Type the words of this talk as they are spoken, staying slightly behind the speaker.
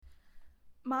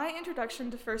My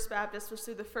introduction to First Baptist was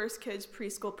through the First Kids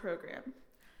preschool program.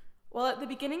 While at the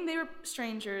beginning they were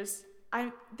strangers,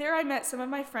 I met some of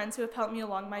my friends who have helped me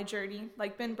along my journey,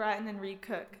 like Ben Bratton and Reed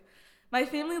Cook. My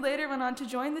family later went on to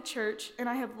join the church, and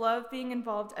I have loved being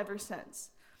involved ever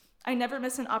since. I never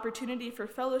miss an opportunity for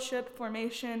fellowship,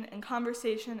 formation, and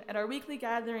conversation at our weekly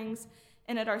gatherings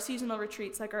and at our seasonal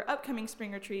retreats like our upcoming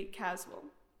spring retreat, Caswell.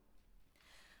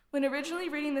 When originally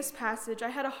reading this passage, I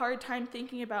had a hard time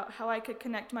thinking about how I could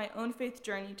connect my own faith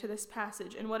journey to this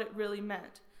passage and what it really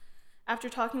meant. After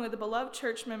talking with a beloved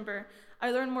church member,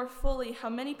 I learned more fully how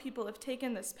many people have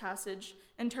taken this passage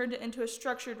and turned it into a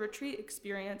structured retreat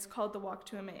experience called the Walk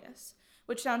to Emmaus,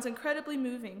 which sounds incredibly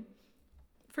moving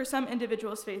for some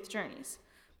individuals' faith journeys.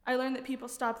 I learned that people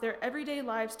stop their everyday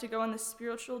lives to go on this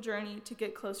spiritual journey to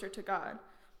get closer to God.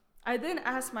 I then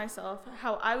asked myself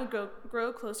how I would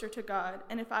grow closer to God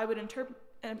and if I would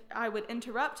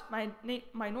interrupt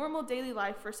my normal daily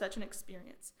life for such an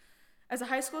experience. As a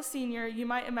high school senior, you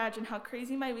might imagine how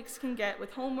crazy my weeks can get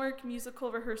with homework,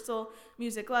 musical rehearsal,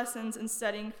 music lessons, and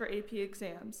studying for AP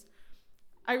exams.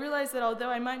 I realized that although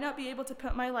I might not be able to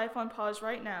put my life on pause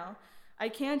right now, I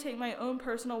can take my own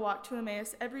personal walk to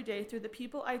Emmaus every day through the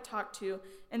people I talk to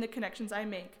and the connections I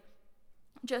make,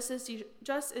 just as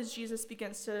Jesus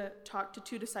begins to talk to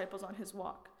two disciples on his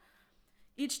walk.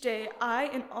 Each day, I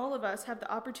and all of us have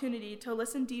the opportunity to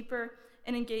listen deeper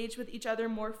and engage with each other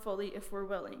more fully if we're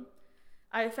willing.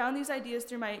 I have found these ideas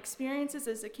through my experiences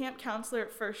as a camp counselor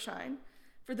at First Shine.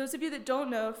 For those of you that don't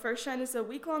know, First Shine is a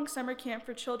week-long summer camp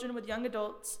for children with young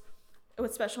adults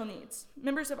with special needs.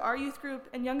 Members of our youth group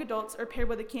and young adults are paired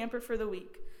with a camper for the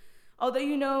week. Although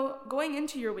you know going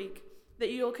into your week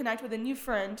that you'll connect with a new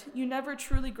friend, you never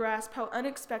truly grasp how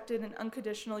unexpected and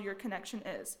unconditional your connection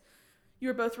is.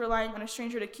 You're both relying on a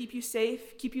stranger to keep you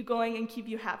safe, keep you going, and keep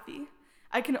you happy.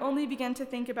 I can only begin to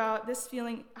think about this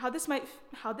feeling, how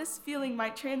this feeling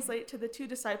might translate to the two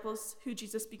disciples who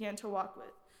Jesus began to walk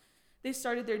with. They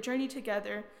started their journey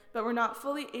together, but were not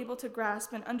fully able to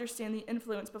grasp and understand the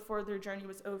influence before their journey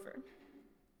was over.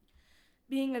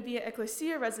 Being a Via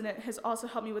Ecclesia resident has also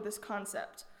helped me with this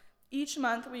concept. Each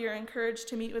month, we are encouraged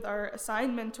to meet with our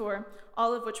assigned mentor,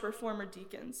 all of which were former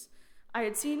deacons. I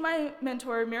had seen my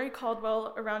mentor, Mary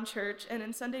Caldwell, around church and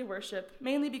in Sunday worship,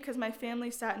 mainly because my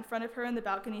family sat in front of her in the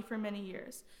balcony for many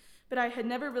years, but I had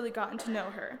never really gotten to know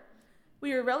her.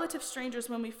 We were relative strangers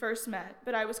when we first met,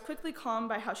 but I was quickly calmed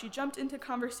by how she jumped into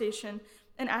conversation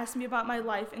and asked me about my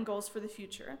life and goals for the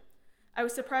future. I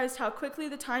was surprised how quickly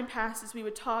the time passed as we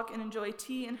would talk and enjoy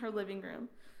tea in her living room.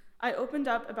 I opened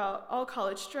up about all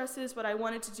college stresses, what I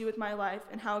wanted to do with my life,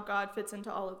 and how God fits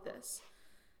into all of this.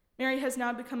 Mary has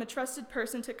now become a trusted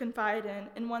person to confide in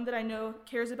and one that I know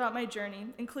cares about my journey,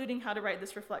 including how to write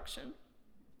this reflection.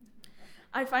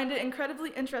 I find it incredibly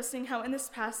interesting how in this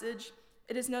passage,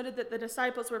 it is noted that the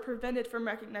disciples were prevented from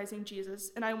recognizing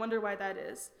Jesus, and I wonder why that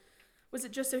is. Was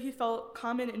it just so he felt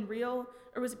common and real,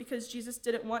 or was it because Jesus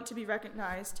didn't want to be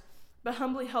recognized, but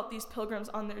humbly helped these pilgrims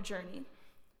on their journey?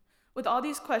 With all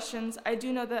these questions, I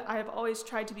do know that I have always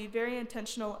tried to be very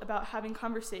intentional about having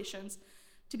conversations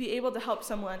to be able to help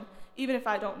someone, even if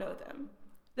I don't know them.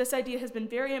 This idea has been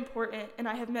very important, and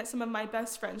I have met some of my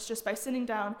best friends just by sitting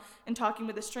down and talking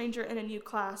with a stranger in a new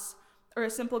class, or a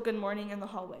simple good morning in the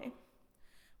hallway.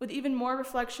 With even more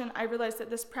reflection, I realized that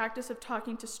this practice of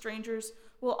talking to strangers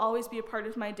will always be a part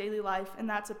of my daily life, and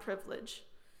that's a privilege.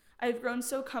 I have grown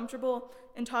so comfortable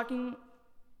in talking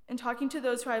to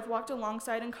those who I have walked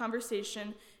alongside in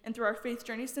conversation and through our faith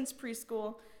journey since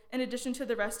preschool, in addition to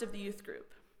the rest of the youth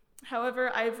group.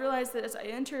 However, I have realized that as I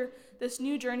enter this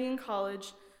new journey in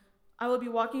college, I will be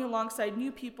walking alongside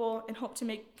new people and hope to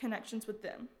make connections with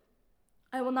them.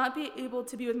 I will not be able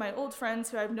to be with my old friends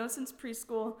who I have known since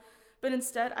preschool, but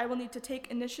instead I will need to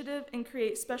take initiative and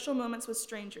create special moments with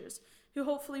strangers who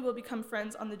hopefully will become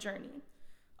friends on the journey.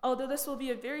 Although this will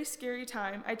be a very scary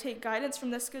time, I take guidance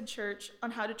from this good church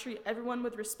on how to treat everyone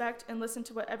with respect and listen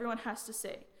to what everyone has to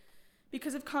say.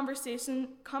 Because of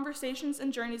conversations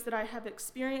and journeys that I have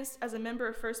experienced as a member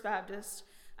of First Baptist,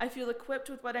 I feel equipped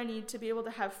with what I need to be able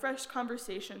to have fresh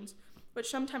conversations,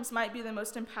 which sometimes might be the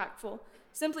most impactful,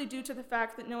 simply due to the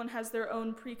fact that no one has their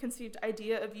own preconceived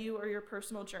idea of you or your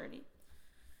personal journey.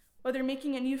 Whether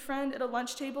making a new friend at a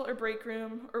lunch table or break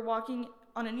room, or walking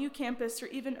on a new campus or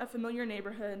even a familiar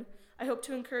neighborhood, I hope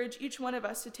to encourage each one of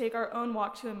us to take our own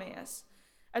walk to Emmaus.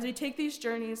 As we take these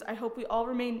journeys, I hope we all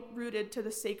remain rooted to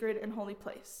the sacred and holy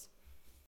place.